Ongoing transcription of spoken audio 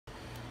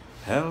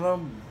Hello,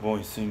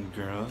 boys and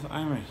girls.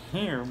 I'm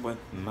here with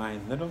my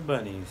little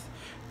buddies,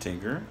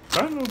 Tigger.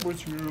 Hello,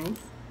 boys and girls.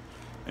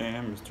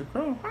 And Mr.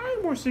 Crow.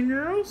 Hi, boys and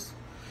girls.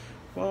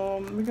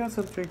 Well, we got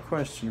a big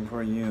question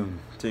for you,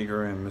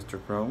 Tigger and Mr.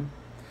 Crow.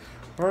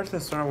 First,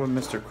 let's start with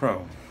Mr.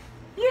 Crow.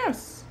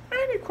 Yes,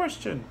 any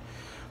question.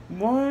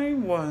 Why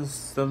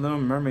was the little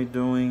mermaid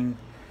doing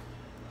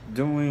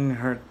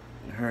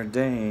her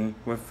day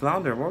with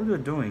Flounder? What were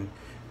they doing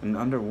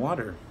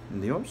underwater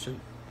in the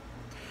ocean?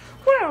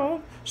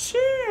 Well, she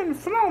and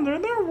Flounder,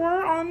 they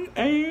were on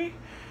a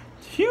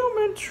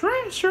human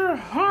treasure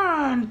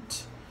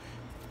hunt.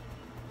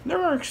 They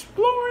were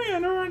exploring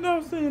and they were in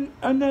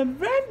an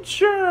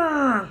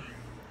adventure.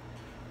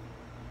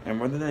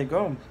 And where did they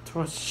go? To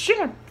a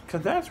ship,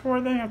 because that's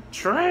where they have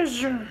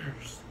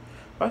treasures.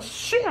 A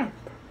ship.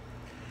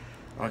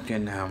 Okay,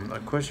 now, a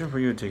question for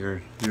you,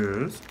 Tigger.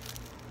 Yes?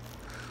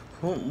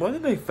 Well, what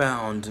did they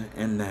found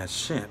in that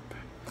ship?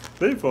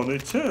 They found a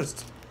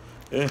chest.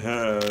 It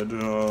had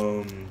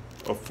a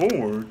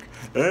fork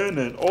and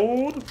an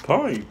old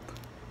pipe.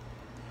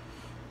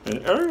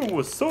 And Ariel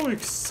was so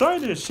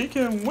excited she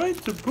can't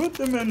wait to put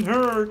them in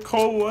her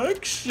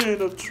collection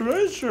of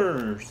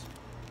treasures.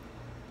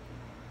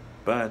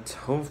 But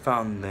who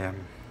found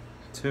them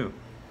too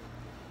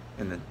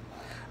in the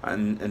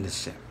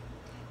ship?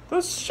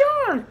 The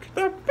shark!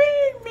 The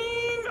big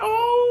mean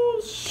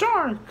old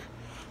shark!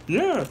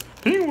 Yeah,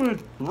 he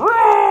went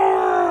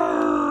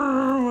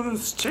roar with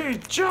his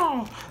teeth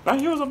jaw like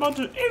he was about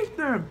to eat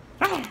them.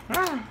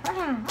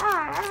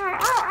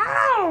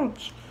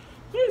 Ouch!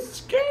 You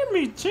scared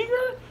me,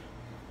 Tigger.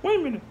 Wait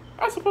a minute,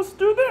 I'm supposed to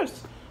do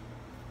this.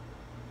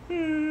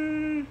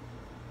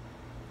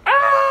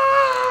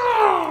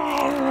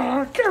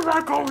 Get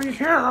back over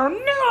here!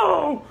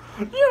 No!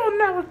 You'll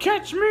never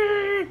catch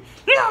me!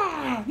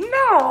 Yeah!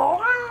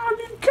 No!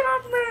 You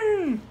got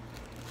me!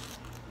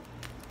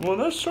 Well,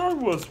 that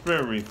shark was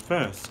very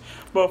fast,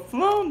 but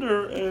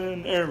Flounder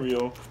and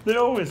Ariel, they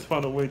always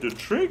found a way to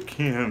trick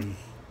him.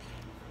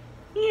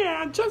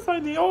 Yeah, just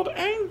like the old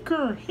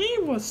anchor, he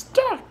was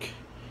stuck.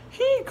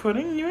 He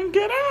couldn't even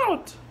get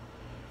out.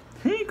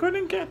 He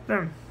couldn't get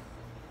them.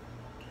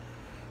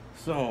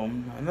 So,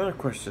 another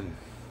question.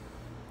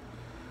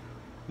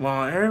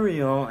 While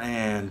Ariel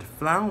and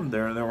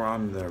Flounder, they were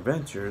on their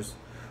adventures,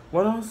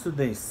 what else did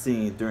they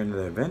see during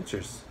their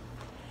adventures?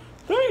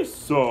 They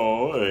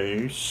saw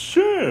a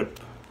ship.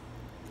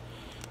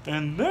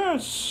 And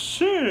that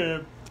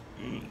ship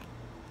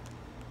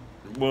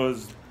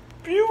was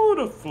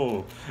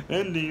beautiful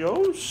in the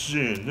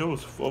ocean. It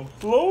was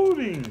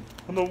floating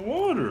on the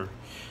water.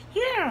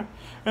 Yeah,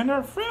 and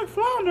our friend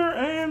Flounder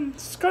and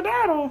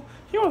Skedaddle,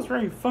 he was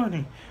very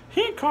funny.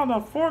 He called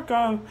a fork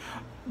a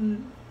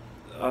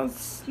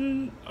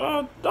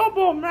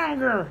double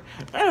magger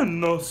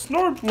and the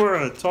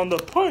snortlet on the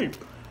pipe.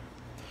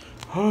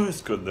 Hi,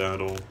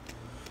 Skedaddle.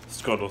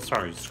 Scuttle.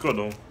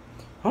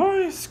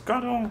 Hi,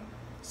 Scuttle.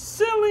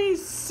 Silly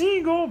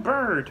seagull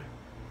bird.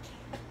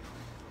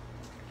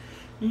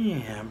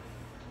 Yeah,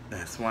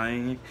 that's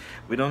why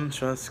we don't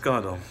trust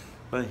Scuttle.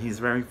 But he's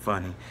very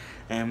funny.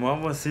 And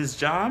what was his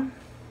job?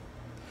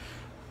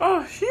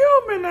 A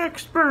human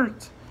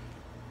expert.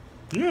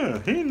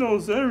 Yeah, he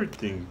knows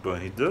everything,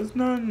 but he does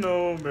not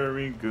know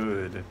very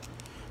good.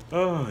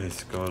 Oh,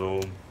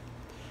 Scuttle.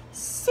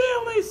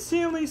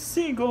 Silly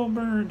seagull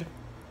bird.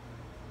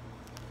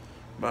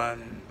 But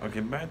okay,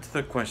 back to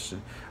the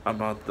question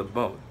about the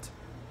boat.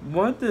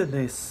 What did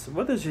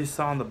she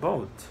saw on the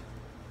boat?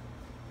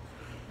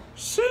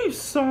 She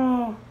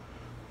saw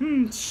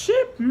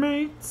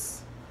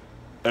shipmates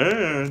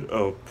and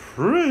a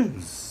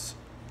Prince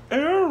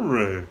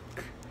Eric.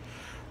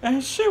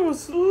 And she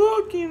was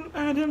looking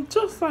at him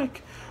just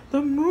like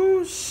the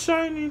moon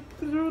shining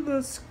through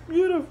the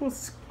beautiful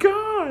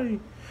sky.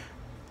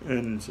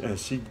 And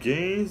as she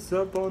gazed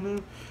up on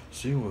him,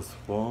 she was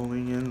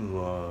falling in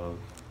love.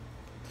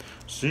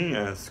 She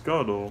asked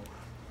Scuttle,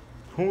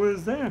 "Who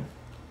is that?"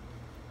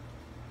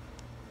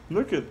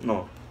 No,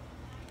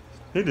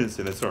 he didn't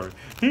say that, sorry.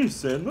 He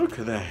said, "Look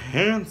at that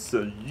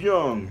handsome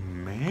young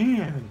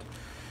man.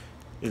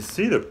 Is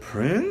he the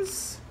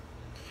prince?"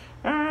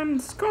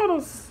 And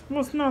Scuttle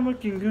was not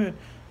looking good.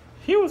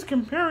 He was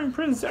comparing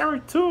Prince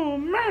Eric to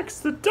Max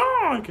the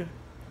dog.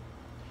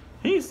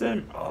 He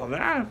said, "Oh,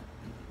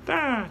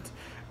 that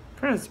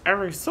Prince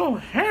Eric's so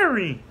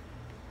hairy."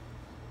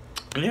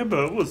 Yeah,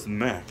 but it was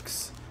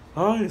Max.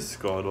 Hi,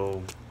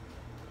 Scuttle.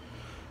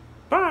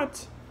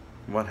 But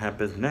what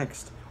happens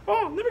next?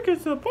 Oh, let me get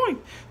to the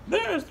point.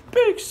 This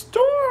big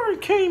storm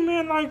came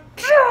in like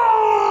the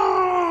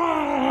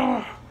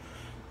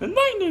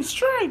lightning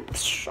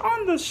strikes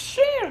on the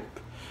ship.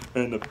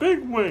 And the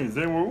big waves,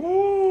 they were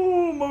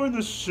moving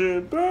the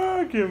ship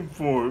back and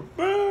forth,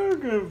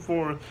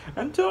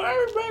 until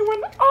everybody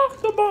went off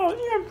the boat.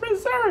 Even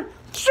Prince Eric.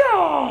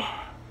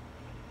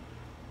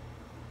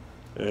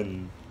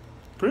 And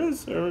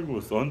Prince Eric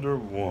was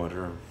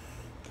underwater.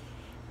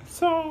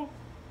 So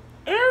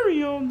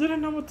Ariel didn't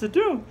know what to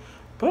do,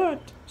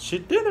 but she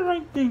did the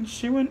right thing.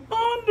 She went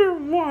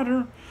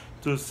underwater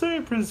to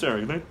save Prince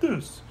Eric like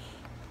this.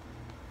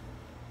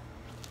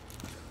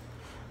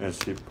 and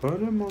she put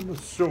him on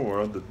the shore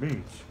of the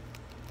beach.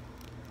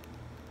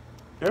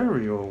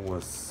 Ariel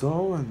was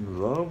so in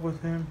love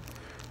with him,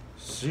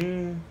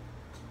 she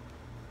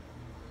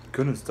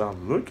couldn't stop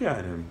looking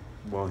at him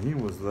while he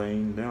was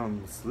laying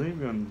down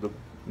sleeping on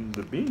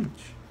the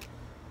beach.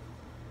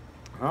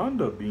 On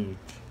the beach.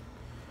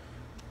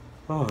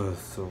 Oh,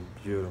 it's so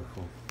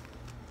beautiful.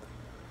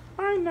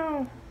 I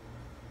know.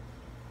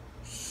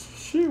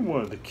 She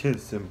wanted to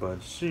kiss him,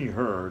 but she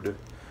heard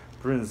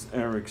Prince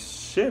Eric's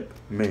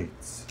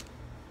shipmates.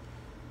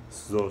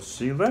 So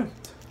she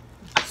left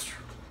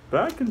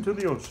back into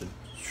the ocean.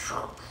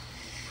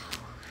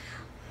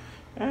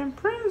 And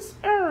Prince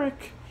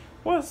Eric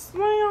was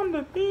laying on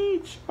the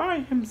beach by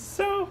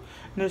himself,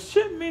 and the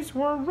shipmates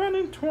were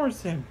running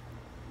towards him.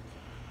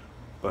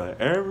 But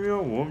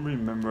Ariel will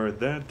remember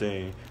that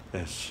day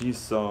that she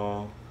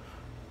saw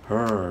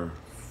her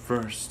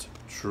first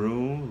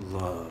true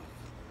love.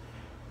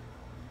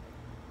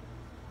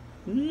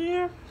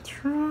 Yep,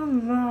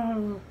 true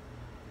love.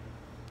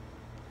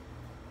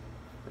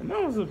 And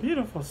that was a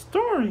beautiful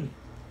story.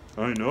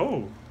 I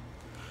know.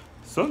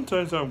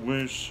 Sometimes I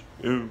wish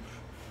if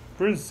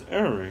Prince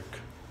Eric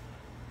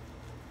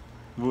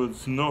would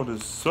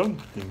notice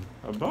something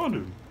about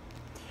him.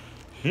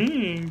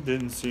 He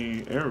didn't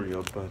see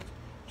Ariel, but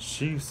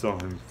she saw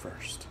him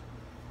first.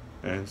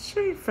 And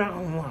she fell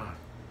in love.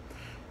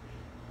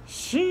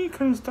 She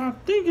couldn't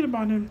stop thinking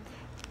about him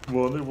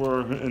while they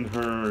were in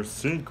her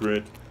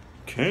secret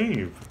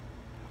cave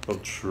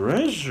of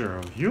treasure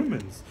of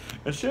humans.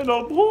 And she had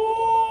a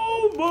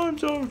whole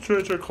bunch of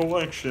treasure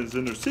collections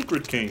in her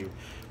secret cave.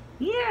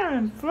 Yeah,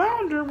 and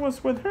Flounder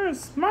was with her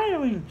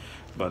smiling.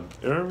 But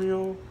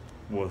Ariel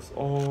was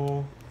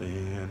all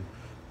in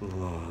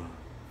love.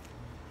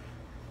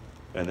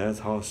 And that's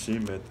how she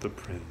met the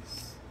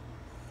prince.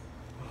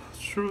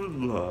 True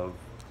love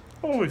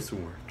always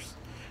works.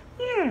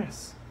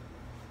 Yes.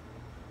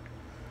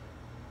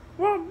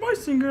 Well,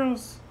 boys and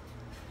girls,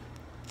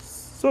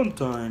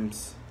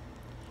 sometimes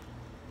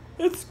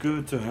it's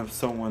good to have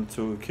someone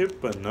to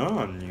keep an eye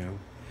on you.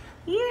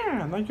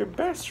 Yeah, like your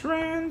best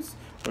friends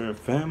or your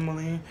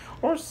family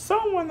or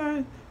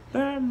someone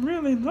that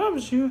really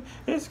loves you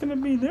is going to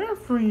be there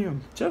for you.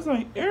 Just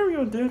like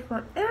Ariel did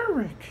for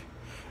Eric.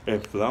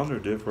 And Flounder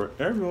did for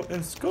Ariel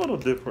and Scuttle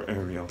did for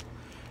Ariel.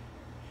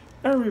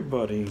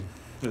 Everybody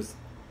is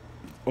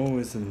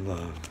always in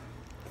love.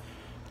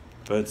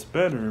 But it's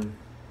better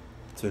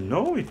to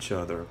know each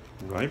other.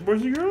 Right,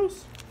 boys and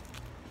girls?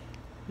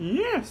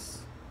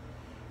 Yes.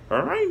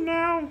 Right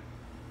now,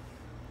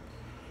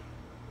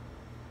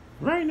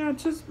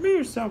 just be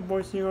yourself,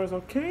 boys and girls,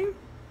 okay?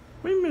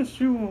 We miss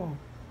you all.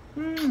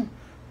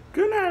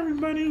 Good night,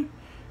 everybody.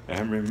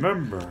 And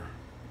remember,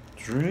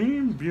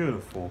 dream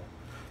beautiful.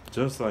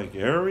 Just like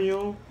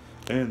Ariel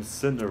and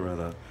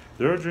Cinderella.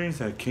 Their dreams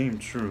that came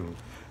true.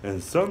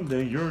 And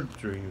someday your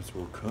dreams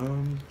will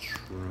come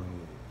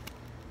true.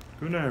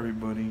 Good night,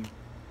 everybody.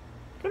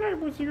 Good night,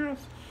 boys and girls.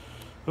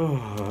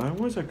 Oh, I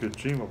wish I could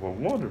dream of a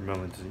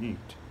watermelon to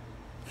eat.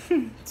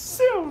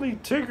 Silly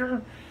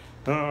Tigger.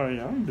 Oh,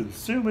 yeah, I've been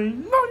silly.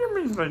 No, you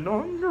mean like,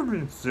 no, you're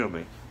being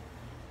silly.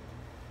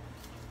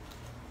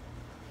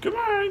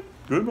 Goodbye.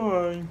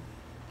 Goodbye.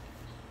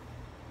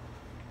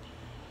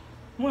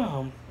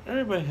 Well,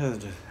 everybody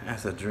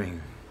has a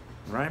dream.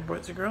 Right,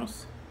 boys and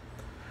girls?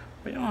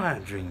 We all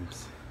have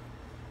dreams.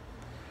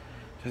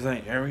 Just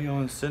like Ariel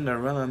and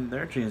Cinderella,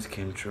 their dreams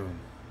came true.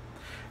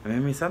 And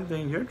maybe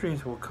someday your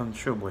dreams will come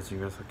true, boys and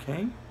girls,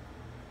 okay?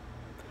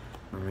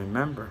 And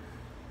remember,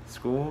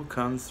 school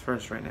comes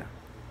first right now.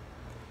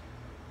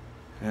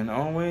 And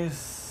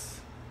always,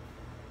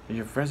 if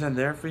your friends are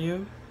there for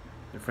you,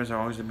 your friends are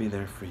always going to be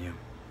there for you.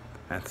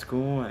 At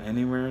school,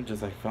 anywhere,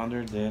 just like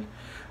Flounder did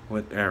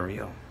with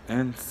Ariel.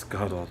 And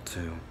Scuttle,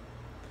 too.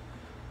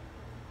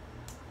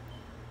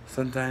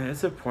 Sometimes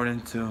it's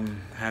important to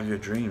have your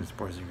dreams,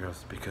 boys and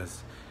girls,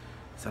 because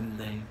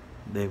someday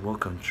they will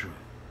come true.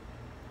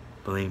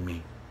 Believe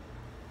me.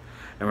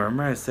 And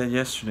remember I said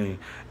yesterday,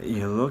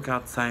 you look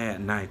outside at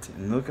night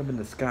and look up in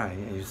the sky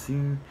and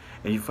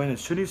you find a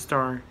shooting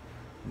star,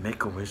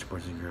 make a wish,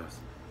 boys and girls.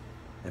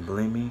 And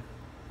believe me,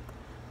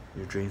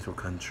 your dreams will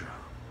come true.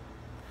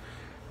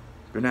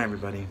 Good night,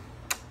 everybody.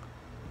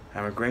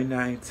 Have a great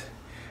night.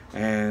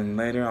 And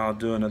later I'll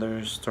do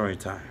another story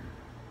time.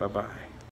 Bye-bye.